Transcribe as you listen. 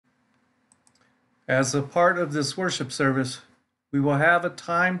As a part of this worship service, we will have a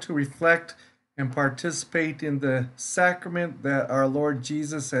time to reflect and participate in the sacrament that our Lord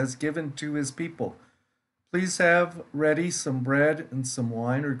Jesus has given to his people. Please have ready some bread and some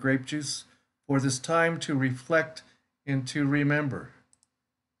wine or grape juice for this time to reflect and to remember.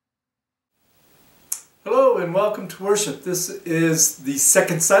 Hello and welcome to worship. This is the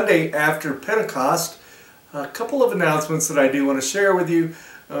second Sunday after Pentecost. A couple of announcements that I do want to share with you.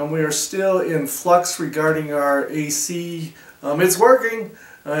 We are still in flux regarding our AC. It's working.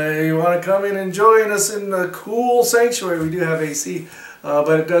 You want to come in and join us in the cool sanctuary. We do have AC,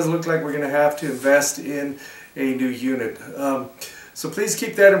 but it does look like we're going to have to invest in a new unit. So please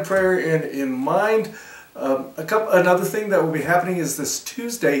keep that in prayer and in mind. Another thing that will be happening is this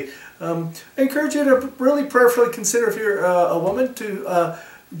Tuesday. I encourage you to really prayerfully consider, if you're a woman, to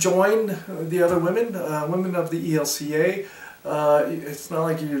join the other women, women of the ELCA. It's not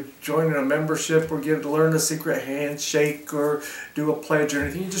like you're joining a membership or get to learn a secret handshake or do a pledge or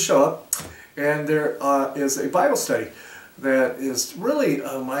anything. You just show up, and there is a Bible study that is really,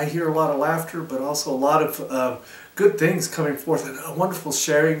 I hear a lot of laughter, but also a lot of good things coming forth, and wonderful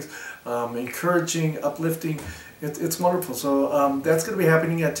sharings, encouraging, uplifting. It's wonderful. So that's going to be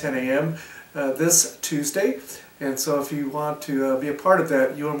happening at 10 a.m. This Tuesday. And so if you want to be a part of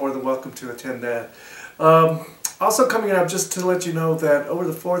that, you are more than welcome to attend that. Also coming up, just to let you know that over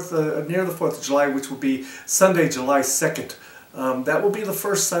the 4th, near the 4th of July, which will be Sunday, July 2nd, that will be the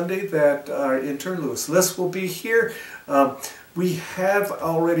first Sunday that our intern Lewis will be here. We have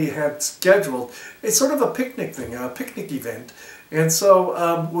already had scheduled a sort of a picnic thing, a picnic event. And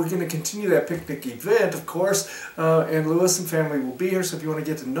so we're going to continue that picnic event, of course, and Lewis and family will be here, so if you want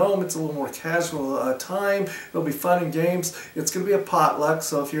to get to know them, it's a little more casual time. It'll be fun and games. It's going to be a potluck,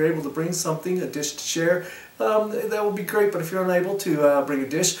 so if you're able to bring something, a dish to share, that will be great. But if you're unable to bring a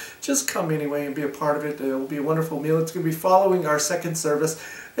dish, just come anyway and be a part of it. It will be a wonderful meal. It's going to be following our second service.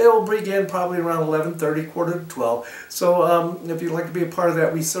 It will begin probably around 11:30, quarter to 12. So if you'd like to be a part of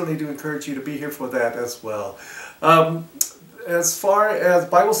that, we certainly do encourage you to be here for that as well. As far as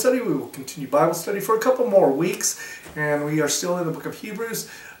Bible study, we will continue Bible study for a couple more weeks, and we are still in the book of Hebrews.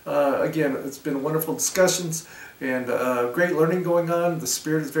 Again, it's been wonderful discussions and great learning going on. The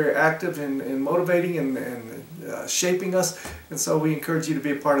Spirit is very active in motivating and shaping us, and so we encourage you to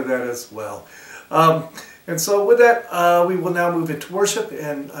be a part of that as well. And so with that, we will now move into worship,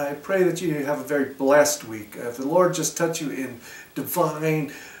 and I pray that you have a very blessed week. If the Lord just touch you in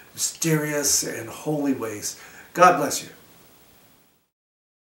divine, mysterious, and holy ways. God bless you.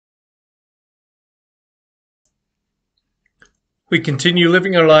 We continue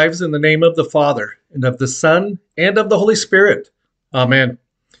living our lives in the name of the Father, and of the Son, and of the Holy Spirit. Amen.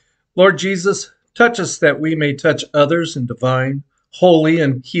 Lord Jesus, touch us that we may touch others in divine, holy,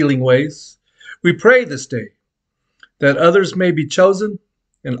 and healing ways. We pray this day that others may be chosen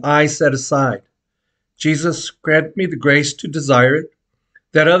and I set aside. Jesus, grant me the grace to desire it,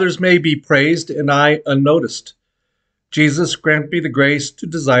 that others may be praised and I unnoticed. Jesus, grant me the grace to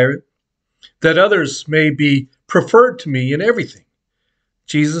desire it, that others may be preferred to me in everything.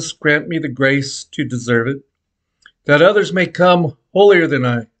 Jesus, grant me the grace to deserve it, that others may come holier than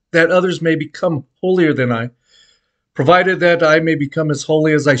I, that others may become holier than I, provided that I may become as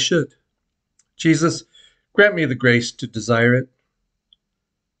holy as I should. Jesus, grant me the grace to desire it.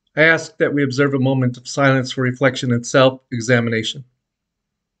 I ask that we observe a moment of silence for reflection and self-examination.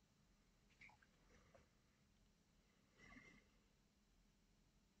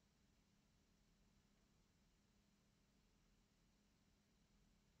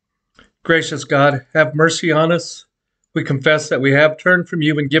 Gracious God, have mercy on us. We confess that we have turned from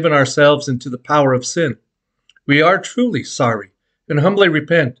you and given ourselves into the power of sin. We are truly sorry and humbly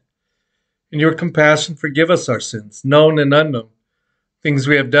repent. In your compassion, forgive us our sins, known and unknown, things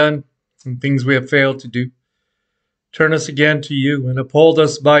we have done and things we have failed to do. Turn us again to you and uphold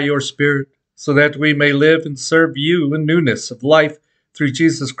us by your Spirit, so that we may live and serve you in newness of life through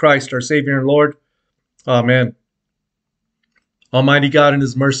Jesus Christ, our Savior and Lord. Amen. Almighty God, in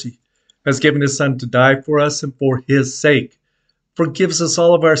his mercy, has given his Son to die for us, and for his sake forgives us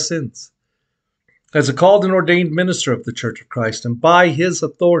all of our sins. As a called and ordained minister of the Church of Christ, and by his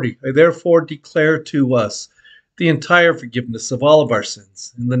authority, I therefore declare to us the entire forgiveness of all of our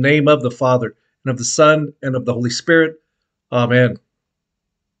sins. In the name of the Father, and of the Son, and of the Holy Spirit. Amen.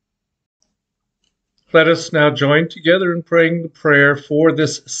 Let us now join together in praying the prayer for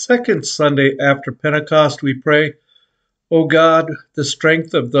this second Sunday after Pentecost. We pray, O God, the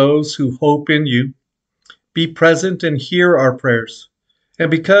strength of those who hope in you, be present and hear our prayers.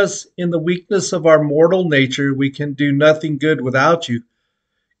 And because in the weakness of our mortal nature we can do nothing good without you,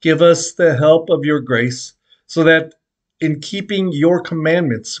 Give us the help of your grace, so that in keeping your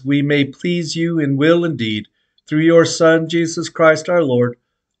commandments we may please you in will and deed, through your Son, Jesus Christ our Lord.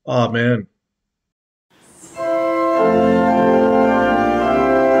 Amen.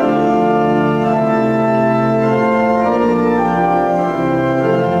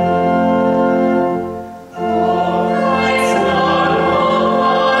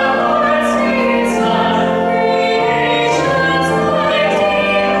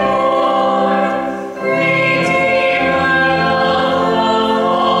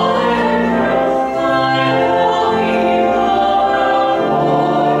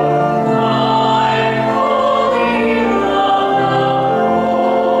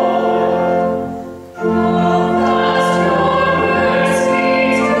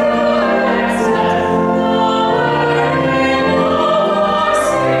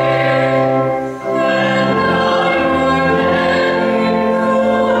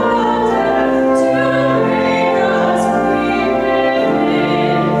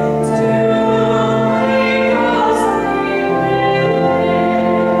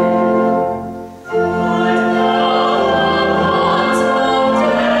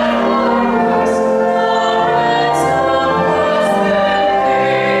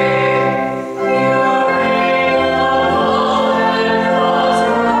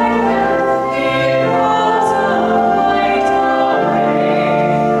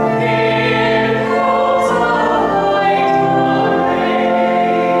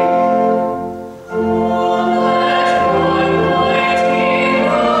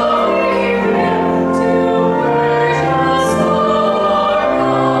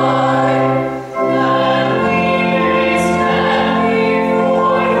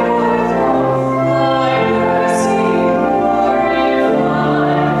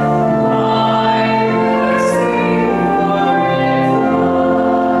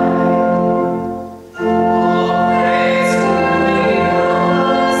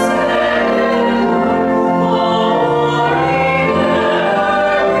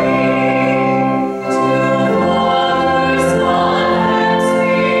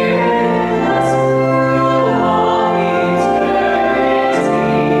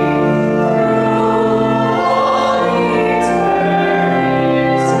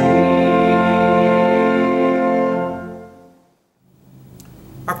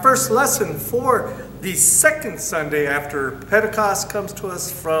 First lesson for the second Sunday after Pentecost comes to us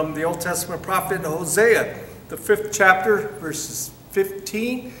from the Old Testament prophet Hosea. The 5th chapter, verses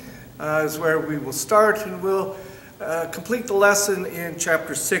 15, is where we will start, and we'll complete the lesson in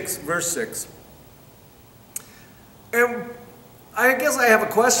chapter 6, verse 6. And I guess I have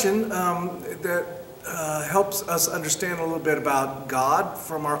a question that helps us understand a little bit about God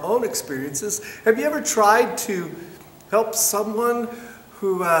from our own experiences. Have you ever tried to help someone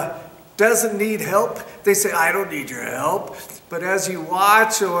who doesn't need help? They say, I don't need your help. But as you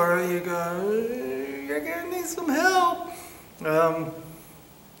watch, or you go, you're going to need some help.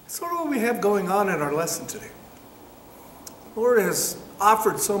 Sort of what we have going on in our lesson today. The Lord has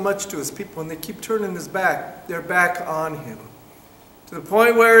offered so much to his people, and they keep turning their back on him. To the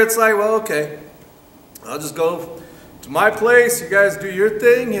point where it's like, well, okay, I'll just go to my place, you guys do your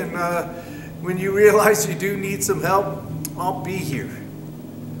thing, and when you realize you do need some help, I'll be here.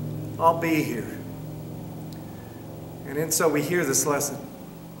 I'll be here. And so we hear this lesson.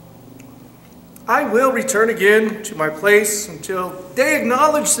 I will return again to my place until they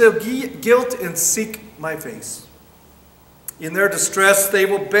acknowledge their guilt and seek my face. In their distress, they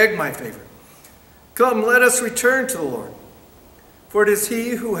will beg my favor. Come, let us return to the Lord. For it is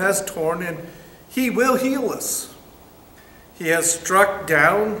he who has torn, and he will heal us. He has struck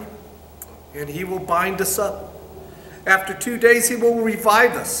down, and he will bind us up. After 2 days he will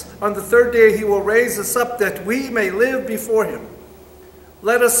revive us. On the third day he will raise us up, that we may live before him.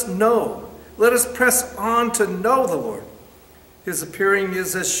 Let us know. Let us press on to know the Lord. His appearing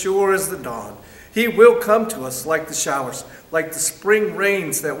is as sure as the dawn. He will come to us like the showers, like the spring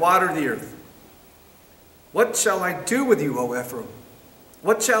rains that water the earth. What shall I do with you, O Ephraim?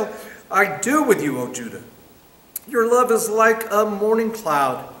 What shall I do with you, O Judah? Your love is like a morning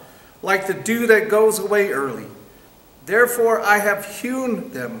cloud, like the dew that goes away early. Therefore I have hewn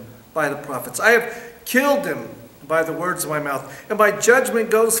them by the prophets. I have killed them by the words of my mouth, and my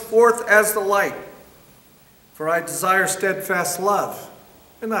judgment goes forth as the light. For I desire steadfast love,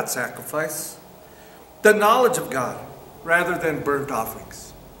 and not sacrifice, the knowledge of God, rather than burnt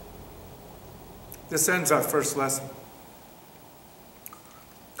offerings. This ends our first lesson.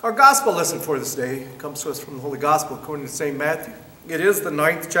 Our gospel lesson for this day comes to us from the Holy Gospel according to St. Matthew. It is the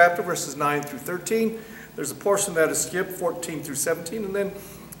 9th chapter, verses 9 through 13. There's a portion that is skipped, 14 through 17, and then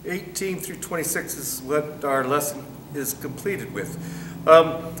 18 through 26 is what our lesson is completed with.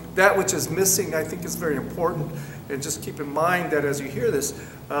 That which is missing, I think, is very important. And just keep in mind that as you hear this,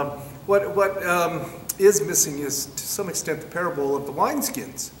 what is missing is, to some extent, the parable of the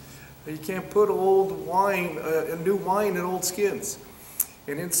wineskins. You can't put old wine, new wine in old skins.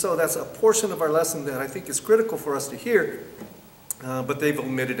 And so that's a portion of our lesson that I think is critical for us to hear, but they've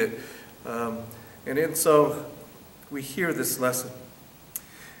omitted it. And so we hear this lesson.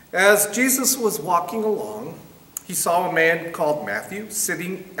 As Jesus was walking along, he saw a man called Matthew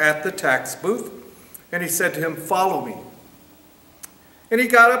sitting at the tax booth, and he said to him, "Follow me." And he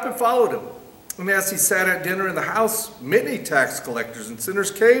got up and followed him. And as he sat at dinner in the house, many tax collectors and sinners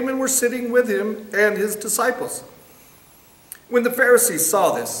came and were sitting with him and his disciples. When the Pharisees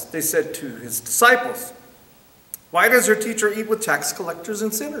saw this, they said to his disciples, "Why does your teacher eat with tax collectors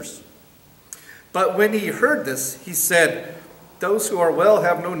and sinners?" But when he heard this, he said, "Those who are well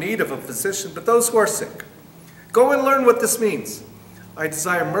have no need of a physician, but those who are sick. Go and learn what this means. I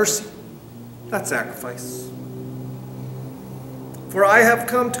desire mercy, not sacrifice. For I have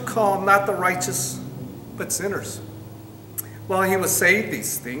come to call not the righteous, but sinners." While he was saying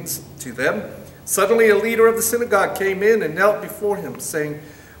these things to them, suddenly a leader of the synagogue came in and knelt before him, saying,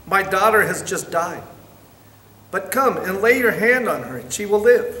 "My daughter has just died. But come and lay your hand on her, and she will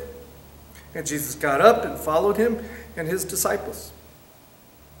live." And Jesus got up and followed him and his disciples.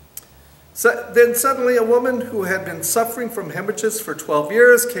 Then suddenly a woman who had been suffering from hemorrhages for 12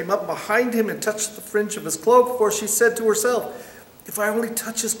 years came up behind him and touched the fringe of his cloak, for she said to herself, "If I only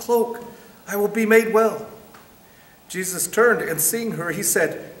touch his cloak, I will be made well." Jesus turned, and seeing her, he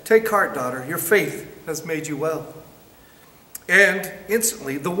said, "Take heart, daughter, your faith has made you well." And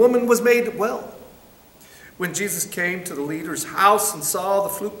instantly the woman was made well. When Jesus came to the leader's house and saw the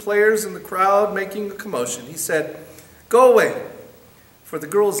flute players and the crowd making a commotion, he said, "Go away, for the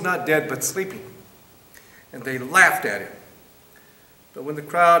girl is not dead but sleeping." And they laughed at him. But when the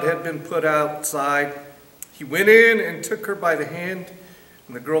crowd had been put outside, he went in and took her by the hand,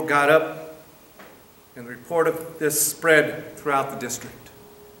 and the girl got up, and the report of this spread throughout the district.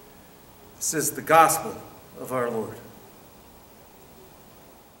 This is the gospel of our Lord.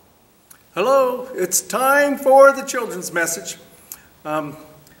 Hello, it's time for the children's message.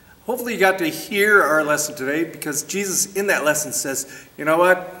 Hopefully you got to hear our lesson today, because Jesus in that lesson says, you know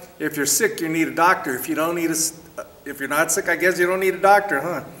what? If you're sick, you need a doctor. If you're not sick, I guess you don't need a doctor,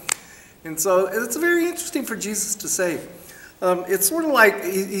 huh? And so it's very interesting for Jesus to say. It's sort of like,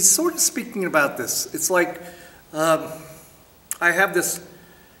 he's sort of speaking about this. It's like, I have this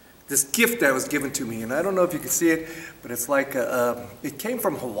gift that was given to me, and I don't know if you can see it, but it's like, it came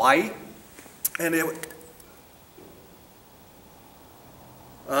from Hawaii, and it's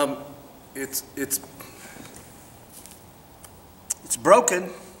broken.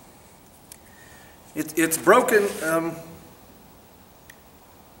 It's broken,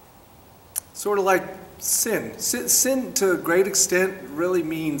 sort of like sin. Sin to a great extent really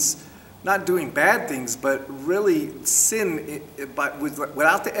means not doing bad things, but really sin,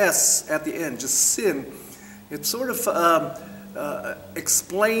 without the S at the end, just sin. It sort of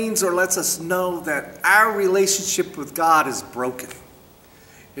explains or lets us know that our relationship with God is broken.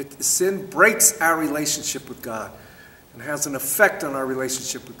 Sin breaks our relationship with God and has an effect on our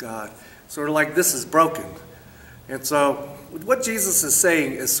relationship with God. Sort of like this is broken. And so what Jesus is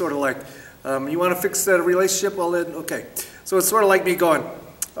saying is sort of like, you want to fix that relationship? Well then, okay. So it's sort of like me going,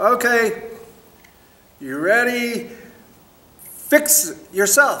 okay, you ready? Fix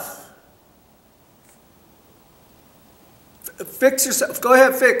yourself. Fix yourself. Go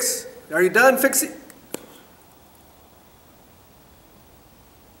ahead, fix. Are you done fixing?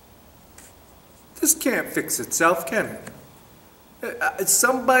 This can't fix itself, can it? It's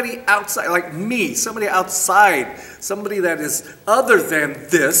somebody outside, like me, somebody outside, somebody that is other than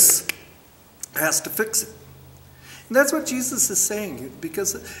this, has to fix it. And that's what Jesus is saying,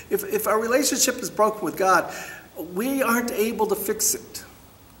 because if our relationship is broken with God, we aren't able to fix it.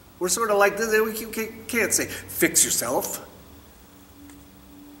 We're sort of like this. We can't say, fix yourself.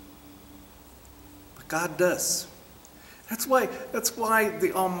 But God does. That's why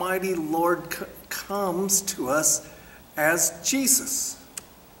the Almighty Lord comes to us as Jesus,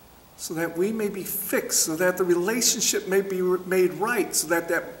 so that we may be fixed, so that the relationship may be made right, so that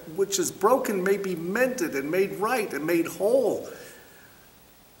that which is broken may be mended and made right and made whole.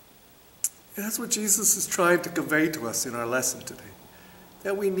 And that's what Jesus is trying to convey to us in our lesson today,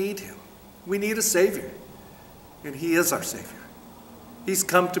 that we need him. We need a Savior, and he is our Savior. He's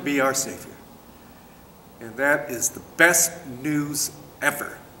come to be our Savior. And that is the best news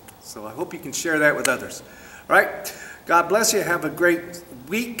ever. So I hope you can share that with others. All right? God bless you. Have a great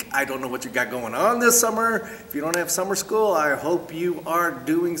week. I don't know what you got going on this summer. If you don't have summer school, I hope you are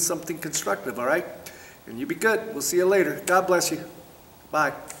doing something constructive, all right? And you be good. We'll see you later. God bless you.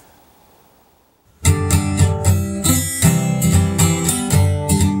 Bye.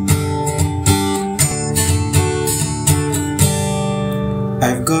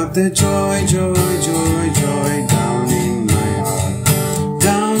 I've got the joy, joy, joy, joy down in my heart,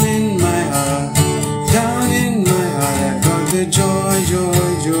 down in my heart, down in my heart. I've got the joy,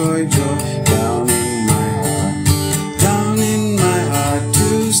 joy, joy, joy down in my heart, down in my heart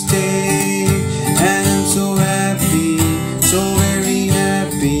to stay. And I'm so happy, so very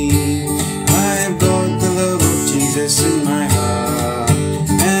happy. I've got the love of Jesus in my heart,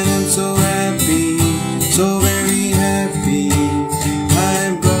 and I'm so happy, so very happy.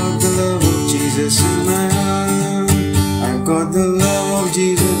 I've got the love of Jesus in my heart. I've got the love of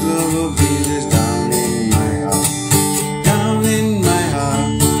Jesus down in my heart, down in my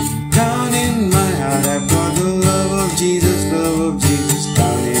heart, down in my heart. I've got the love of Jesus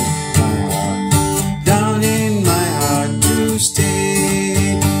down in my heart, down in my heart to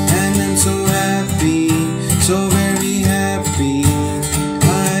stay. And I'm so happy, so very happy.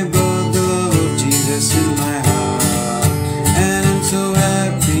 I've got the love of Jesus in my heart, and I'm so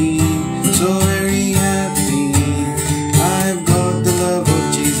happy, so very happy. I've got the love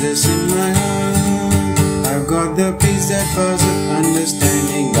of Jesus in my heart. I've got the peace that passeth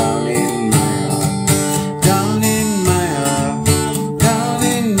understanding down in my heart, down in my heart, down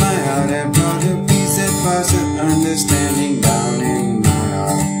in my heart. I've got the peace that passeth understanding down in my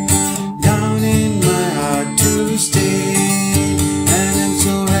heart, down in my heart to stay. And I'm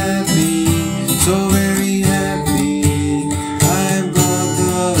so happy, so very happy. I've got the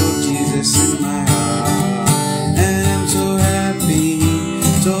love of Jesus in my heart, and I'm so happy,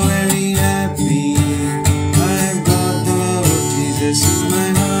 so very happy. I've got the love of Jesus in my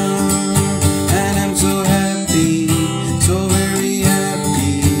heart, and I'm so happy, so very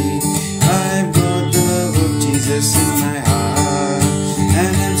happy. I've got the love of Jesus in my heart,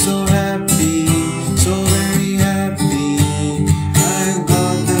 and I'm so happy, so very happy. I've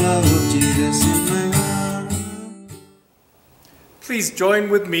got the love of Jesus in my heart. Please join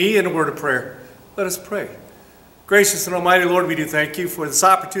with me in a word of prayer. Let us pray. Gracious and almighty Lord, we do thank you for this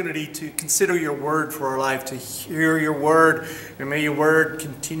opportunity to consider your word for our life, to hear your word, and may your word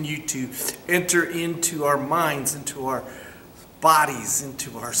continue to enter into our minds, into our bodies,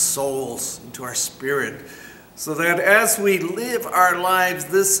 into our souls, into our spirit, so that as we live our lives,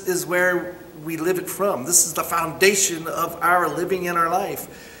 this is where we live it from. This is the foundation of our living in our life,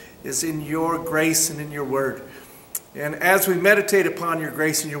 is in your grace and in your word. And as we meditate upon your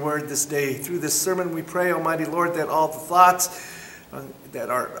grace and your word this day, through this sermon, we pray, Almighty Lord, that all the thoughts that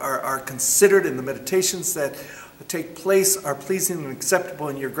are considered in the meditations that take place are pleasing and acceptable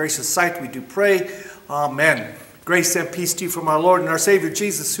in your gracious sight. We do pray. Amen. Grace and peace to you from our Lord and our Savior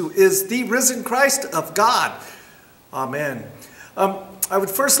Jesus, who is the risen Christ of God. Amen. I would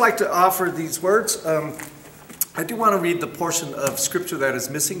first like to offer these words. I do want to read the portion of Scripture that is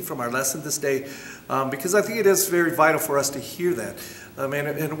missing from our lesson this day, because I think it is very vital for us to hear that. And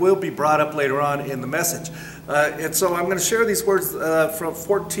it will be brought up later on in the message. And so I'm going to share these words from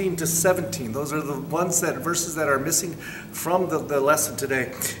 14 to 17. Those are the verses that are missing from the lesson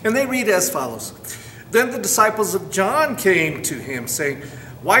today. And they read as follows. Then the disciples of John came to him, saying,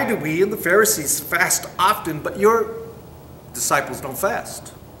 "Why do we and the Pharisees fast often, but your disciples don't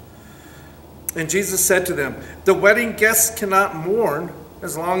fast?" And Jesus said to them, "The wedding guests cannot mourn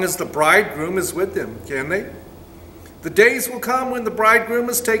as long as the bridegroom is with them, can they? The days will come when the bridegroom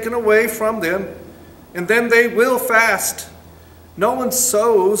is taken away from them, and then they will fast. No one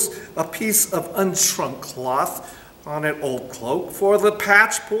sews a piece of unshrunk cloth on an old cloak, for the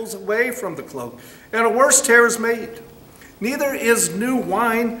patch pulls away from the cloak, and a worse tear is made. Neither is new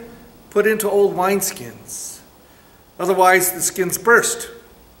wine put into old wineskins. Otherwise the skins burst,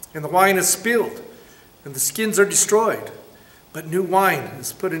 and the wine is spilled, and the skins are destroyed. But new wine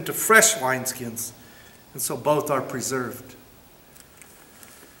is put into fresh wineskins, and so both are preserved."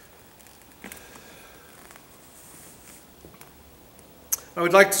 I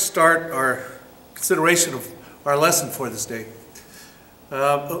would like to start our consideration of our lesson for this day,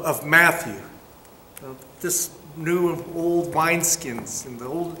 of Matthew. This new and old wineskins, and the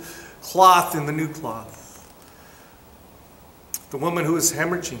old cloth and the new cloth. The woman who is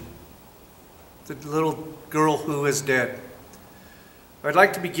hemorrhaging, the little girl who is dead. I'd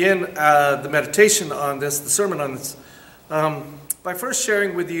like to begin the meditation on this, the sermon on this, by first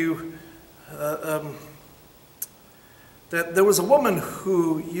sharing with you that there was a woman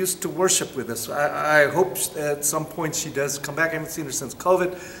who used to worship with us. I hope at some point she does come back. I haven't seen her since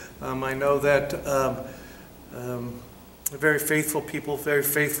COVID. I know that a very faithful people, very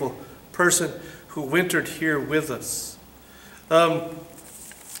faithful person who wintered here with us.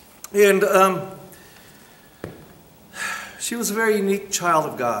 She was a very unique child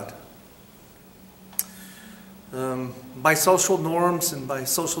of God. By social norms and by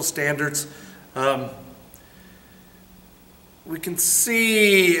social standards, we can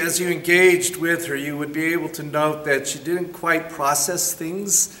see as you engaged with her, you would be able to note that she didn't quite process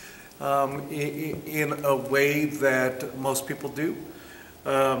things in a way that most people do.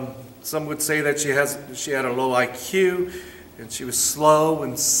 Some would say that she had a low IQ and she was slow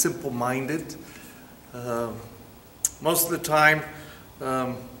and simple-minded. Most of the time,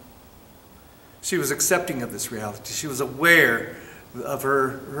 she was accepting of this reality. She was aware of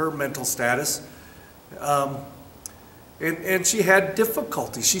her mental status. And she had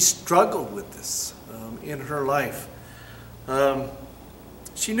difficulty. She struggled with this in her life.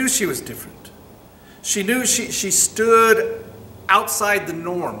 She knew she was different. She knew she stood outside the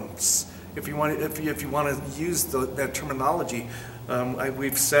norms, if you want to use that terminology.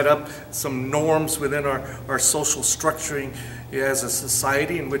 We've set up some norms within our social structuring as a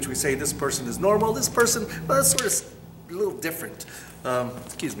society in which we say this person is normal, this person, well, that's sort of a little different.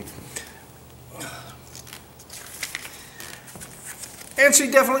 Excuse me. And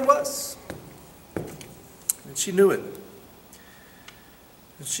she definitely was. And she knew it.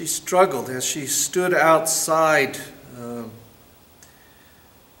 And she struggled as she stood outside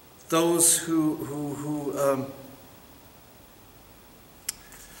those who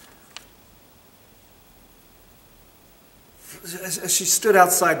as she stood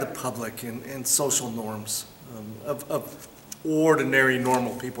outside the public and social norms of ordinary,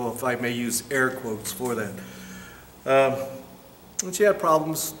 normal people, if I may use air quotes for that. And she had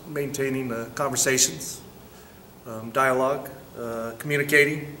problems maintaining conversations, dialogue,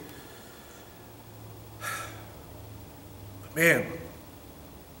 communicating. But man,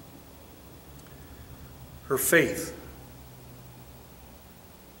 her faith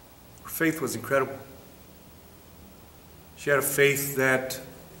was incredible. She had a faith that,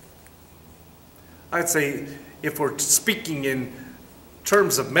 I'd say, if we're speaking in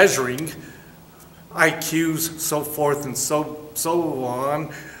terms of measuring IQs, so forth and so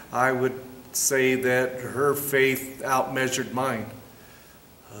on, I would say that her faith outmeasured mine.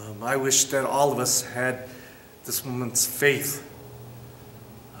 I wish that all of us had this woman's faith.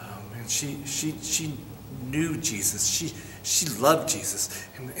 And she knew Jesus. She loved Jesus.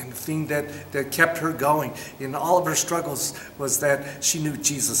 And the thing that kept her going in all of her struggles was that she knew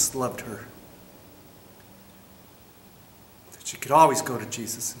Jesus loved her. That she could always go to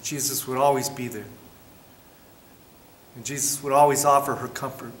Jesus, and Jesus would always be there. And Jesus would always offer her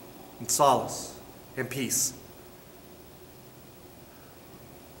comfort and solace and peace.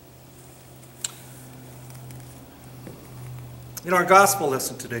 In our gospel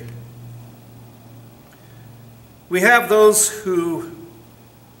lesson today, we have those who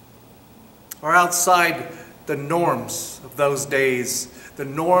are outside the norms of those days, the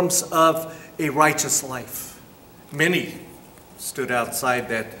norms of a righteous life. Many stood outside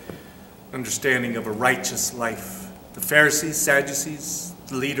that understanding of a righteous life. The Pharisees, Sadducees,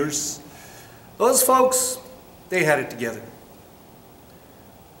 the leaders, those folks, they had it together.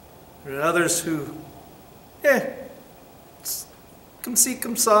 There are others who, come see,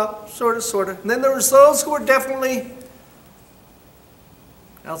 come saw, sort of. And then there was those who were definitely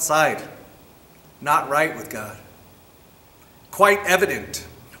outside, not right with God. Quite evident,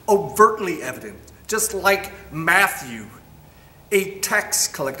 overtly evident, just like Matthew, a tax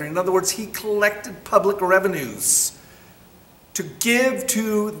collector. In other words, he collected public revenues to give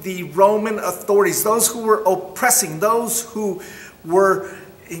to the Roman authorities, those who were oppressing, those who were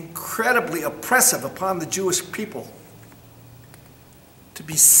incredibly oppressive upon the Jewish people. To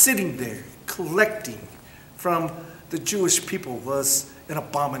be sitting there collecting from the Jewish people was an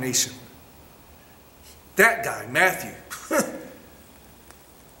abomination. That guy, Matthew,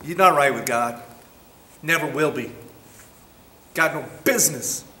 he's not right with God. Never will be. Got no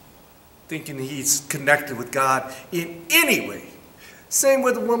business thinking he's connected with God in any way. Same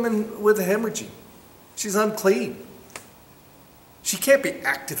with the woman with the hemorrhaging. She's unclean. She can't be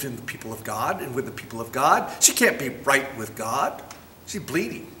active in the people of God and with the people of God. She can't be right with God. She's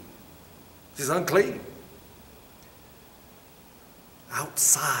bleeding. She's unclean.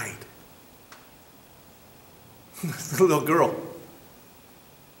 Outside. The little girl.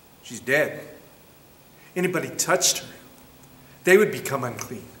 She's dead. Anybody touched her, they would become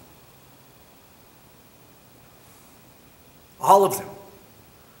unclean. All of them.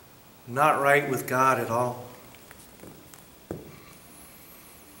 Not right with God at all.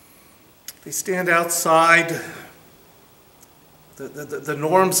 They stand outside the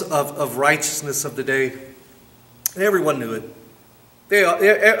norms of righteousness of the day. Everyone knew it.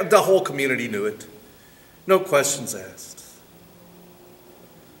 The whole community knew it. No questions asked.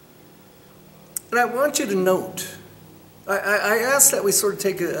 And I want you to note, I ask that we sort of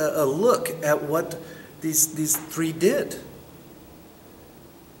take a look at what these three did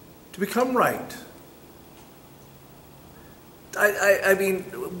to become right. I mean,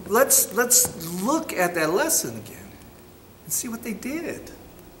 let's look at that lesson again and see what they did.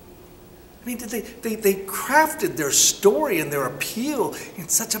 I mean, they crafted their story and their appeal in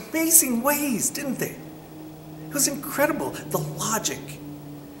such amazing ways, didn't they? It was incredible, the logic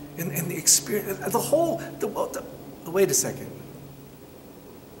and the experience, wait a second.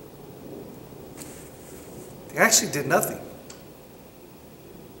 They actually did nothing.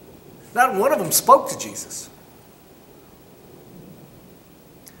 Not one of them spoke to Jesus.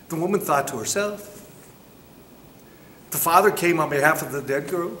 The woman thought to herself. The father came on behalf of the dead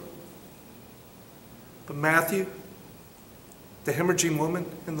girl. But Matthew, the hemorrhaging woman,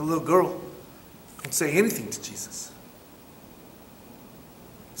 and the little girl don't say anything to Jesus.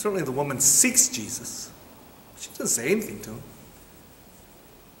 Certainly the woman seeks Jesus. She doesn't say anything to him.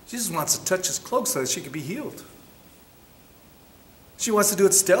 She just wants to touch his cloak so that she can be healed. She wants to do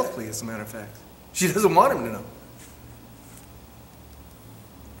it stealthily, as a matter of fact. She doesn't want him to know.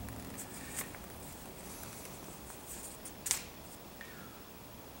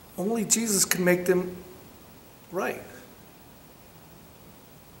 Only Jesus can make them right.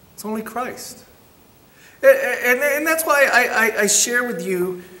 It's only Christ. And that's why I share with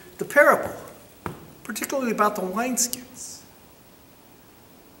you the parable, particularly about the wineskins.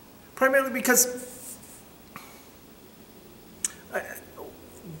 Primarily because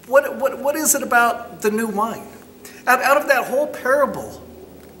what is it about the new wine? Out of that whole parable,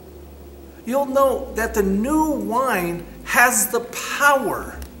 you'll know that the new wine has the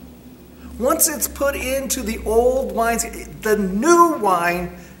power. Once it's put into the old wines, the new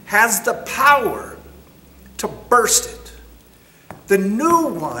wine has the power to burst it. The new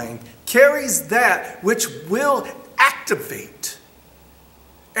wine carries that which will activate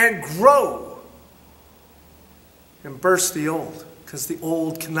and grow and burst the old, because the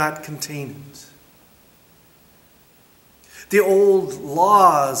old cannot contain it. The old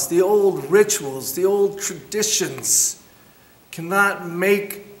laws, the old rituals, the old traditions cannot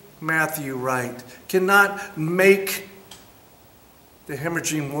make Matthew right, cannot make the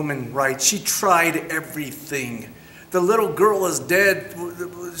hemorrhaging woman right. She tried everything. The little girl is dead.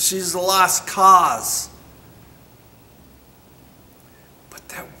 She's a lost cause. But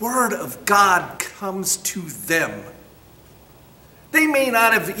that word of God comes to them. They may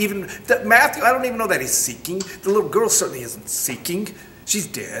not have even, Matthew, I don't even know that he's seeking. The little girl certainly isn't seeking. She's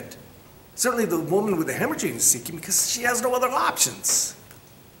dead. Certainly the woman with the hemorrhaging is seeking because she has no other options.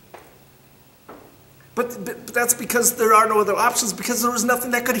 But that's because there are no other options, because there was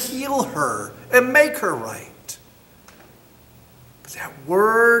nothing that could heal her and make her right. But that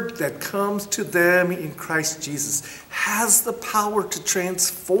word that comes to them in Christ Jesus has the power to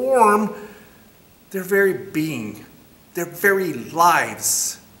transform their very being, their very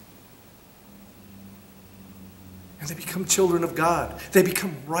lives. And they become children of God. They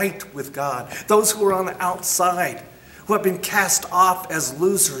become right with God. Those who are on the outside, who have been cast off as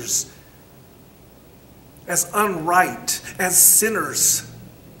losers, as unright, as sinners,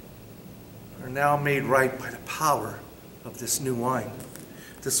 are now made right by the power of this new wine.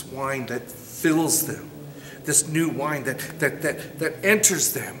 This wine that fills them. This new wine that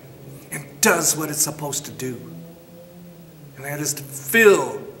enters them and does what it's supposed to do. And that is to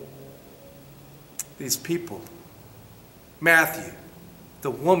fill these people. Matthew,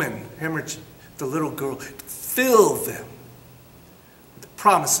 the woman, hemorrhaging, the little girl, fill them with the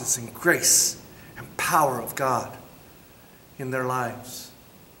promises and grace and power of God in their lives.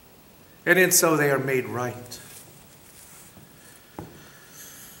 And in so they are made right.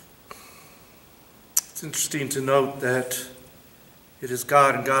 It's interesting to note that it is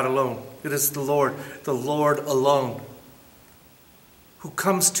God and God alone. It is the Lord alone, who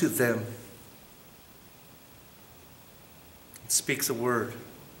comes to them and speaks a word.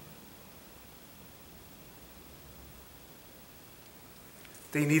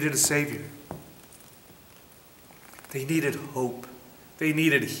 They needed a Savior. They needed hope. They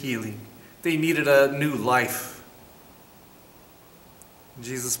needed healing. They needed a new life.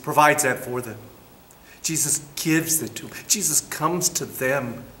 Jesus provides that for them. Jesus gives it to them. Jesus comes to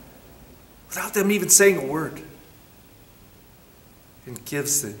them without them even saying a word. and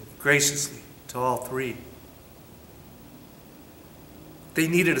gives it graciously to all three. They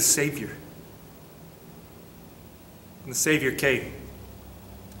needed a Savior. And the Savior came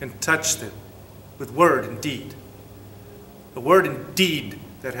and touched them with word and deed. A word and deed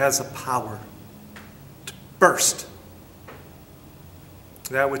that has a power to burst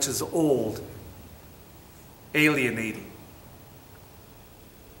that which is old, alienating.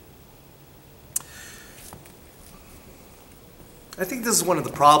 I think this is one of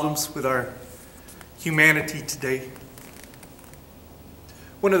the problems with our humanity today.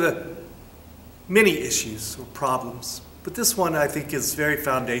 One of the many issues or problems, but this one I think is very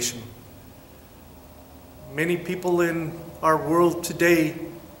foundational. Many people in our world today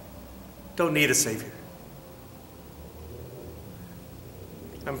don't need a Savior.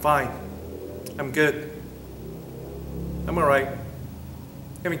 I'm fine. I'm good. I'm all right.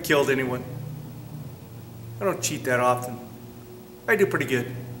 I haven't killed anyone. I don't cheat that often. I do pretty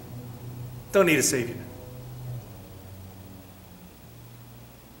good. Don't need a Savior.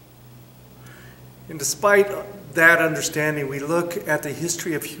 And despite that understanding, we look at the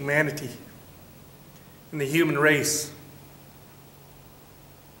history of humanity and the human race.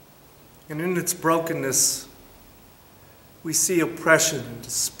 And in its brokenness, we see oppression and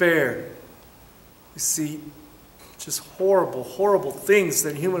despair. We see just horrible, horrible things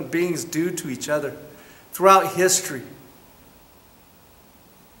that human beings do to each other throughout history.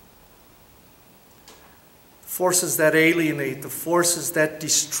 Forces that alienate, the forces that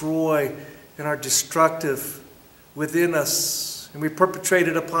destroy and are destructive within us, and we perpetrate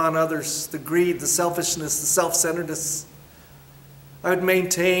it upon others, the greed, the selfishness, the self-centeredness. I would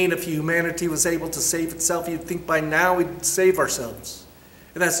maintain if humanity was able to save itself, you'd think by now we'd save ourselves.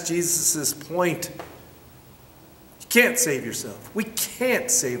 And that's Jesus' point. You can't save yourself. We can't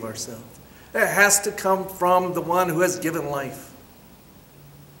save ourselves. That has to come from the one who has given life.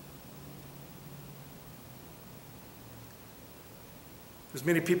 There's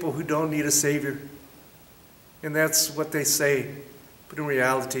many people who don't need a Savior, and that's what they say. But in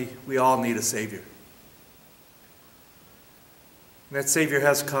reality, we all need a Savior. And that Savior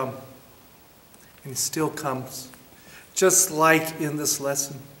has come, and He still comes. Just like in this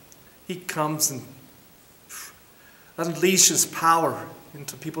lesson, He comes and unleashes power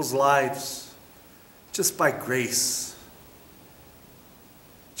into people's lives just by grace.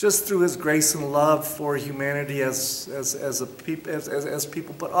 Just through His grace and love for humanity as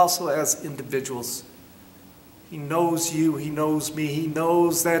people, but also as individuals. He knows you, He knows me, He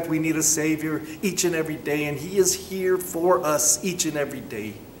knows that we need a Savior each and every day, and He is here for us each and every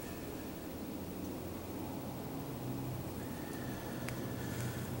day.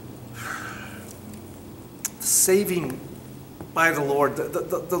 Saving by the Lord,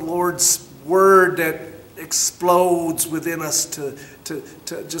 the Lord's word that explodes within us to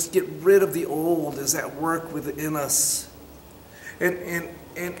just get rid of the old is at work within us. And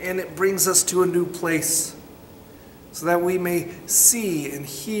it brings us to a new place so that we may see and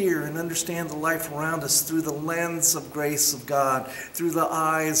hear and understand the life around us through the lens of grace of God, through the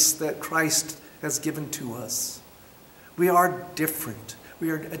eyes that Christ has given to us. We are different.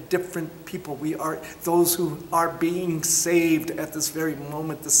 We are a different people. We are those who are being saved at this very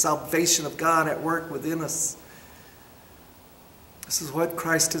moment, the salvation of God at work within us. This is what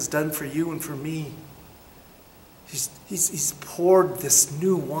Christ has done for you and for me. He's poured this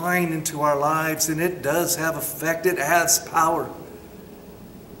new wine into our lives, and it does have effect. It has power.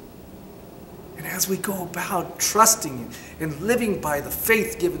 And as we go about trusting and living by the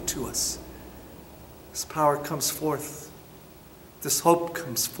faith given to us, this power comes forth. This hope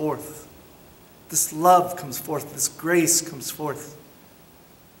comes forth. This love comes forth. This grace comes forth.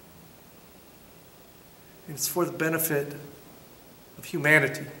 And it's for the benefit of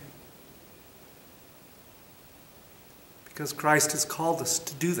humanity. Because Christ has called us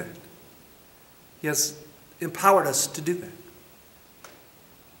to do that. He has empowered us to do that.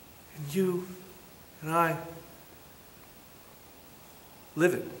 And you and I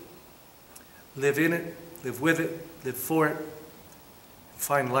live it. Live in it. Live with it. Live for it.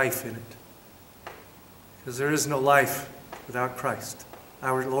 Find life in it. Because there is no life without Christ,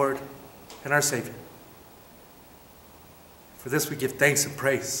 our Lord and our Savior. For this we give thanks and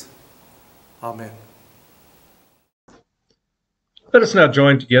praise. Amen. Let us now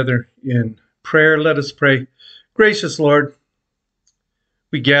join together in prayer. Let us pray. Gracious Lord,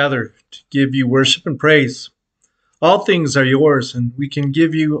 we gather to give you worship and praise. All things are yours, and we can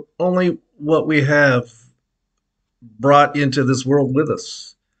give you only what we have brought into this world with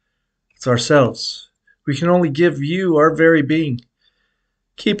us. It's ourselves. We can only give you our very being.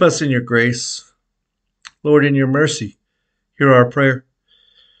 Keep us in your grace. Lord, in your mercy, Hear our prayer.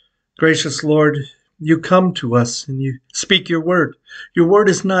 Gracious Lord, you come to us and you speak your word. Your word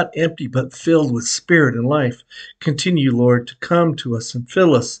is not empty, but filled with spirit and life. Continue, Lord, to come to us and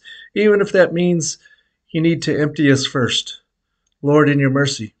fill us, even if that means you need to empty us first. Lord, in your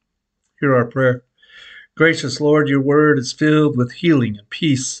mercy, hear our prayer. Gracious Lord, your word is filled with healing and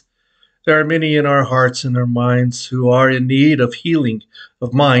peace. There are many in our hearts and our minds who are in need of healing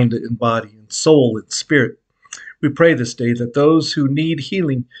of mind and body and soul and spirit. We pray this day that those who need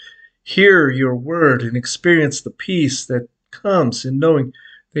healing hear your word and experience the peace that comes in knowing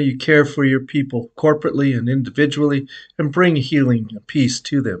that you care for your people corporately and individually and bring healing and peace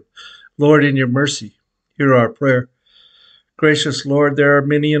to them. Lord, in your mercy, hear our prayer. Gracious Lord, there are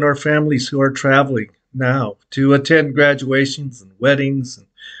many in our families who are traveling now to attend graduations and weddings and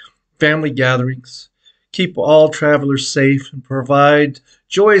family gatherings. Keep all travelers safe and provide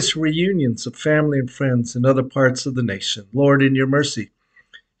joyous reunions of family and friends in other parts of the nation. Lord, in your mercy,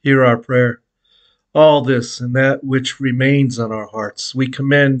 hear our prayer. All this and that which remains on our hearts, we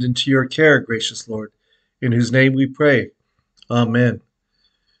commend into your care, gracious Lord, in whose name we pray. Amen.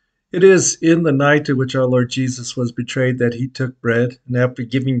 It is in the night in which our Lord Jesus was betrayed that he took bread, and after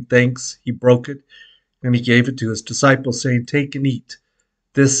giving thanks, he broke it, and he gave it to his disciples, saying, "Take and eat.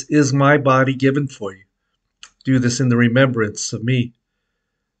 This is my body given for you. Do this in the remembrance of me."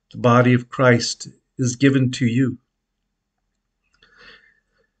 The body of Christ is given to you.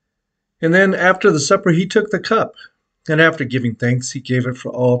 And then after the supper, he took the cup, and after giving thanks, he gave it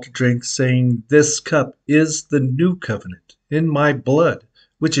for all to drink, saying, "This cup is the new covenant in my blood,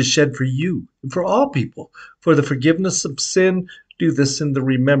 which is shed for you and for all people for the forgiveness of sin. Do this in the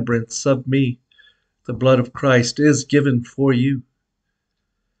remembrance of me." The blood of Christ is given for you.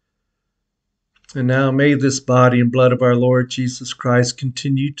 And now may this body and blood of our Lord Jesus Christ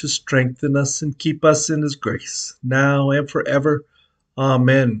continue to strengthen us and keep us in his grace, now and forever.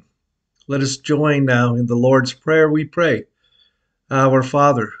 Amen. Let us join now in the Lord's Prayer. We pray. Our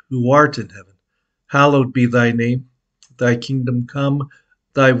Father, who art in heaven, hallowed be thy name. Thy kingdom come,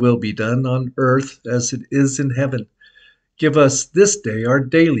 thy will be done on earth as it is in heaven. Give us this day our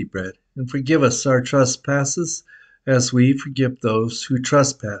daily bread, and forgive us our trespasses, as we forgive those who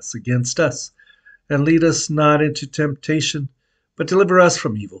trespass against us. And lead us not into temptation, but deliver us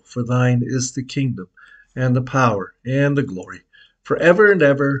from evil. For thine is the kingdom, and the power, and the glory, forever and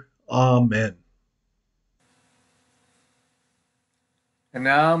ever. Amen. And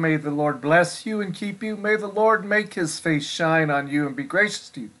now may the Lord bless you and keep you. May the Lord make his face shine on you and be gracious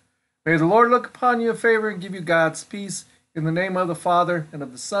to you. May the Lord look upon you in favor and give you God's peace. In the name of the Father, and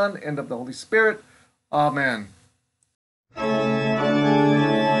of the Son, and of the Holy Spirit. Amen.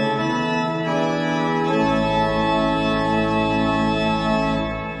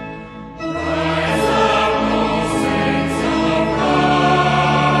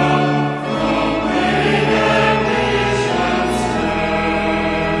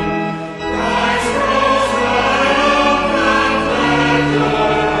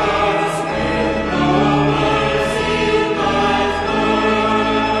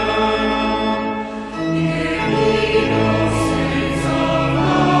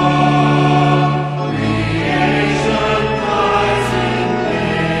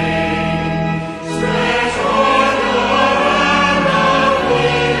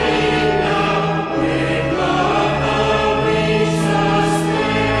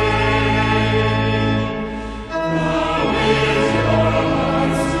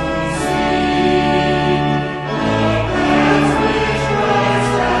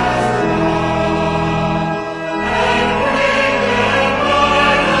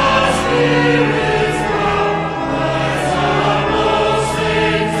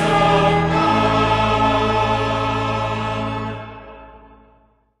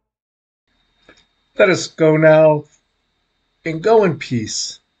 Let us go now and go in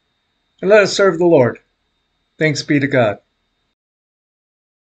peace, and let us serve the Lord. Thanks be to God.